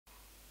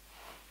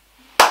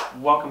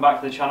Welcome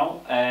back to the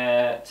channel.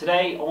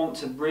 Today I want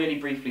to really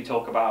briefly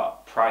talk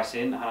about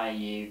pricing and how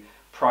you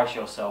price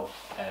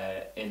yourself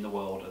in the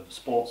world of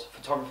sports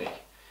photography.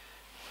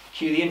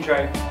 Cue the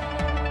intro.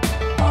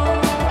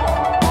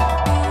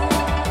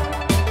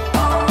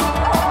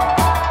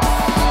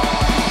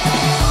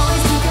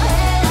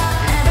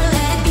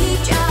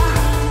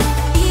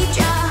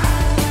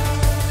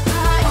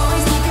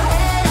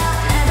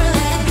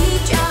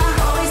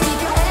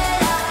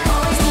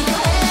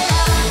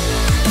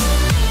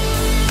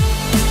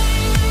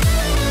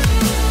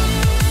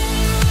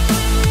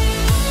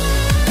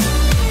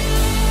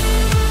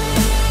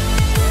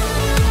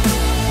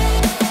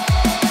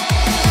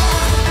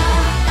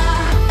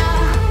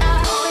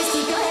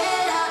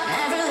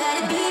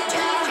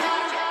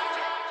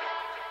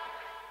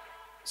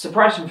 So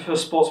pricing for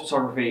sports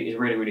photography is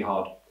really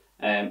hard.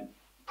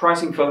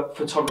 Pricing for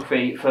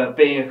photography, for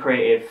being a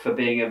creative, for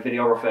being a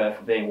videographer,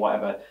 for being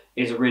whatever,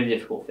 is a really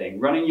difficult thing.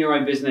 Running your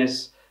own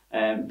business,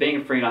 being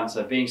a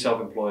freelancer, being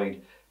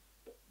self-employed,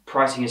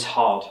 pricing is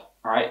hard.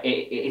 All right,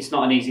 it's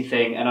not an easy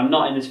thing, and I'm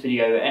not in this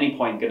video at any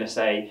point going to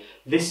say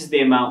this is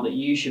the amount that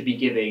you should be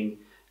giving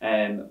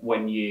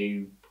when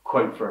you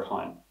quote for a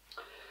client.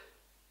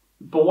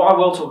 But what I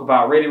will talk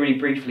about really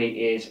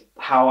briefly is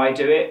how I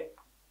do it.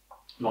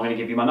 I'm not going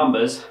to give you my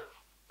numbers,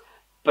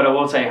 but I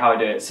will tell you how I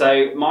do it.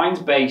 So mine's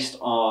based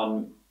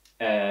on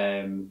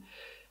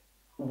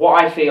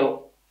what I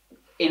feel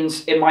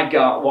in my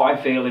gut, what I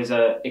feel is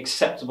an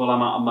acceptable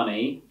amount of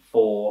money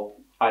for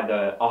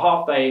either a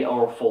half day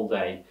or a full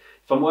day.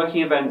 If I'm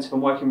working events, if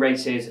I'm working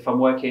races, if I'm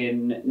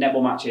working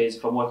netball matches,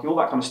 if I'm working all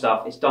that kind of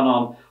stuff, it's done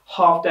on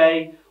half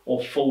day or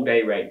full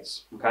day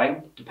rates, okay?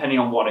 Depending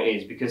on what it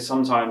is, because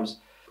sometimes,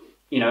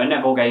 you know, a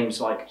netball game's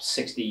like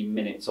 60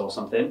 minutes or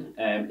something.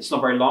 It's not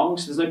very long,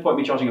 so there's no point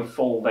in me charging a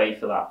full day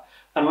for that,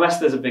 unless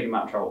there's a big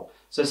amount of travel.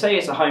 So say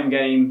it's a home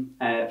game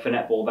for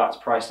netball, that's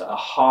priced at a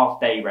half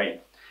day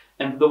rate.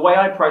 And the way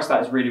I price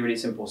that is really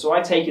simple. So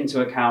I take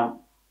into account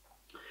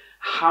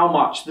how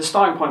much, the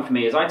starting point for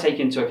me is I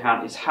take into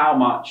account is how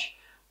much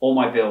all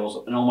my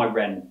bills and all my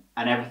rent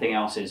and everything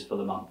else is for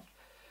the month.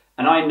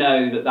 And I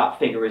know that that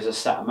figure is a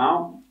set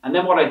amount. And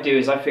then what I do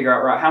is I figure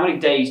out, right, how many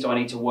days do I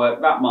need to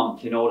work that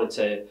month in order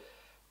to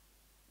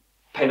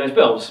pay those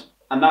bills?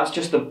 And that's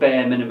just the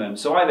bare minimum.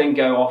 So I then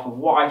go off of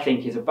what I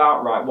think is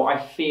about right, what I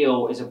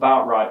feel is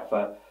about right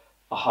for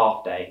a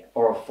half day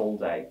or a full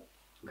day,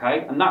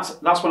 okay? And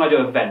that's when I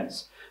do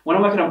events. When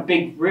I'm working on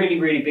big,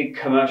 really big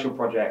commercial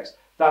projects,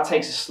 that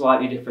takes a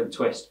slightly different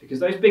twist, because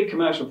those big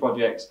commercial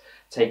projects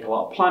take a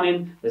lot of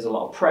planning, there's a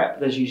lot of prep,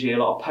 there's usually a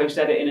lot of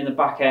post-editing in the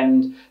back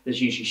end,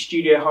 there's usually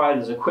studio hire,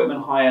 there's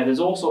equipment hire, there's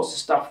all sorts of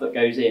stuff that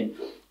goes in.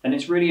 And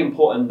it's really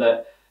important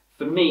that,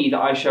 for me, that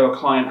I show a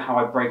client how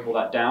I break all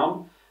that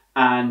down.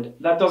 And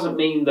that doesn't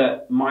mean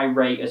that my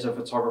rate as a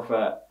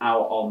photographer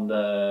out on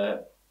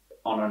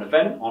an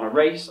event, on a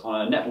race,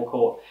 on a netball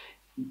court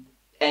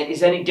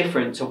is any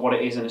different to what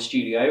it is in a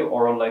studio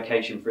or on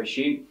location for a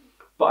shoot.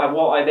 But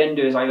what I then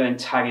do is I then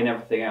tag in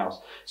everything else.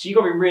 So you've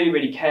got to be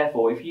really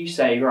careful. If you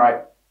say,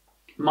 right,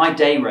 my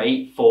day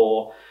rate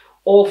for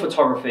all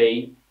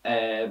photography,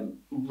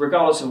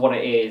 regardless of what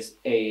it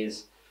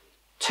is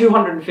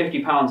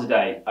 £250 a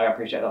day. I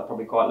appreciate that's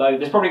probably quite low.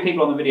 There's probably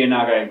people on the video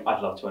now going,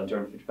 I'd love to earn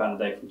 £250 a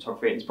day from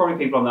photography. There's probably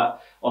people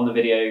on the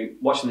video,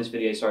 watching this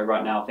video, sorry,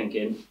 right now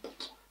thinking,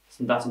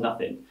 that's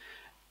nothing.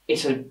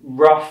 It's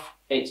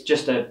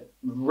just a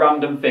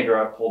random figure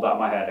I've pulled out of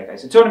my head. Okay,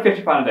 so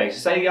 £250 a day. So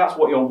say that's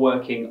what you're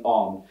working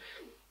on.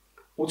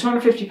 Well,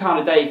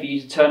 £250 a day for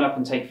you to turn up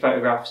and take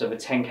photographs of a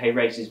 10K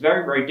race is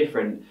very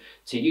different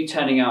to you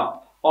turning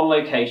up on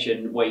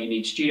location where you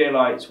need studio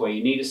lights, where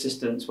you need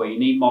assistants, where you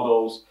need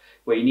models,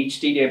 where you need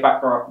studio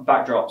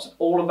backdrops.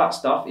 All of that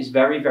stuff is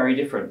very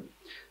different.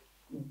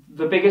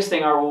 The biggest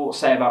thing I will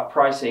say about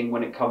pricing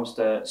when it comes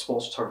to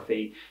sports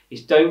photography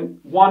is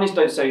don't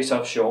sell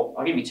yourself short.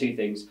 I'll give you two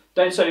things.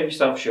 Don't sell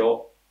yourself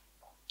short.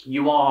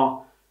 You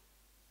are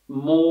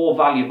more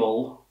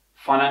valuable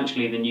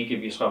financially than you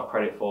give yourself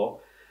credit for.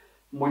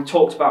 We've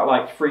talked about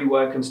like free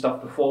work and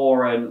stuff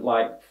before, and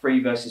like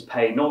free versus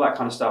paid and all that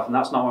kind of stuff, and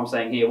that's not what I'm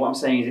saying here. What I'm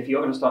saying is if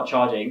you're going to start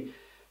charging,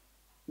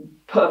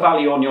 put a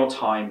value on your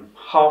time,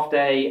 half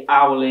day,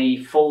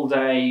 hourly, full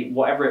day,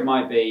 whatever it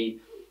might be,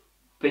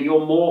 but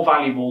you're more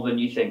valuable than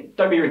you think.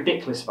 Don't be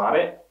ridiculous about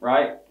it,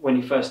 right, when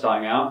you're first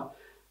starting out,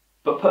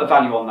 but put a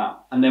value on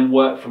that and then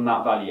work from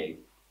that value.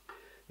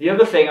 The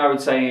other thing I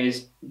would say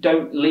is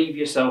don't leave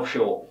yourself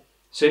short.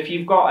 So if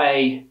you've got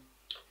a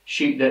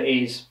shoot that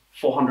is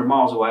 400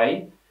 miles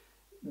away,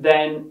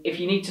 then if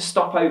you need to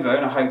stop over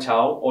in a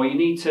hotel or you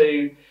need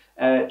to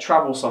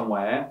travel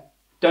somewhere,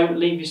 don't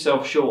leave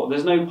yourself short.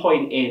 There's no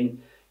point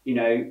in, you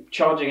know,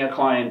 charging a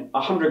client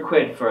 100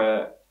 quid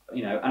for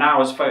an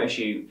hour's photo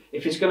shoot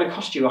if it's going to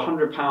cost you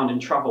 £100 in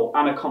travel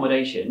and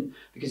accommodation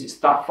because it's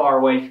that far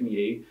away from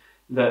you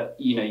that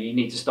you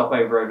need to stop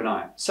over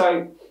overnight.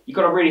 So you've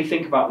got to really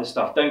think about this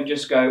stuff. Don't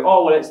just go,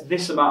 oh well, it's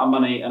this amount of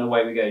money and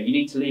away we go. You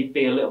need to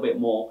be a little bit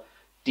more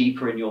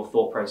deeper in your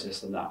thought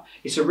process than that.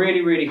 It's a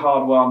really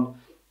hard one.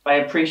 I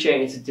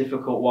appreciate it's a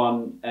difficult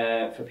one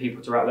for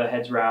people to wrap their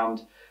heads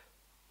around.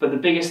 But the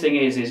biggest thing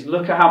is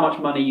look at how much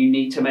money you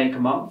need to make a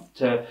month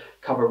to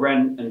cover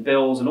rent and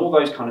bills and all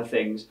those kind of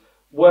things.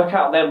 Work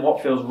out then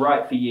what feels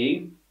right for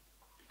you,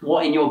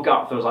 what in your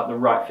gut feels like the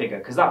right figure,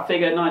 because that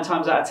figure 9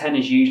 times out of 10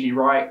 is usually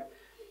right.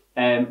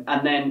 And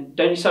then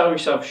don't sell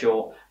yourself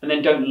short, and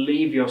then don't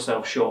leave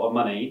yourself short of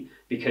money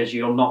because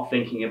you're not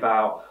thinking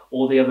about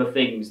all the other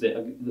things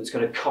that's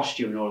going to cost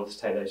you in order to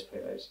take those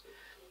photos.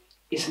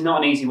 It's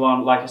not an easy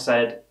one, like I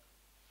said.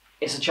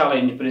 It's a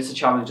challenge, but it's a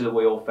challenge that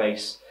we all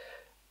face.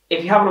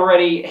 If you haven't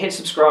already, hit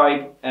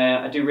subscribe.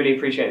 I do really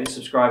appreciate the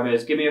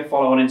subscribers. Give me a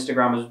follow on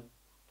Instagram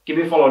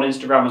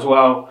as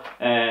well.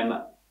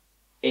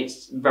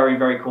 It's very,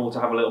 very cool to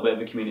have a little bit of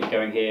a community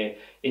going here.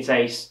 It's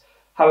ace.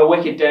 Have a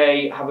wicked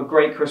day. Have a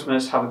great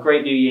Christmas. Have a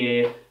great New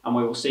Year, and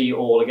we will see you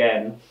all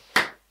again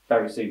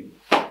very soon.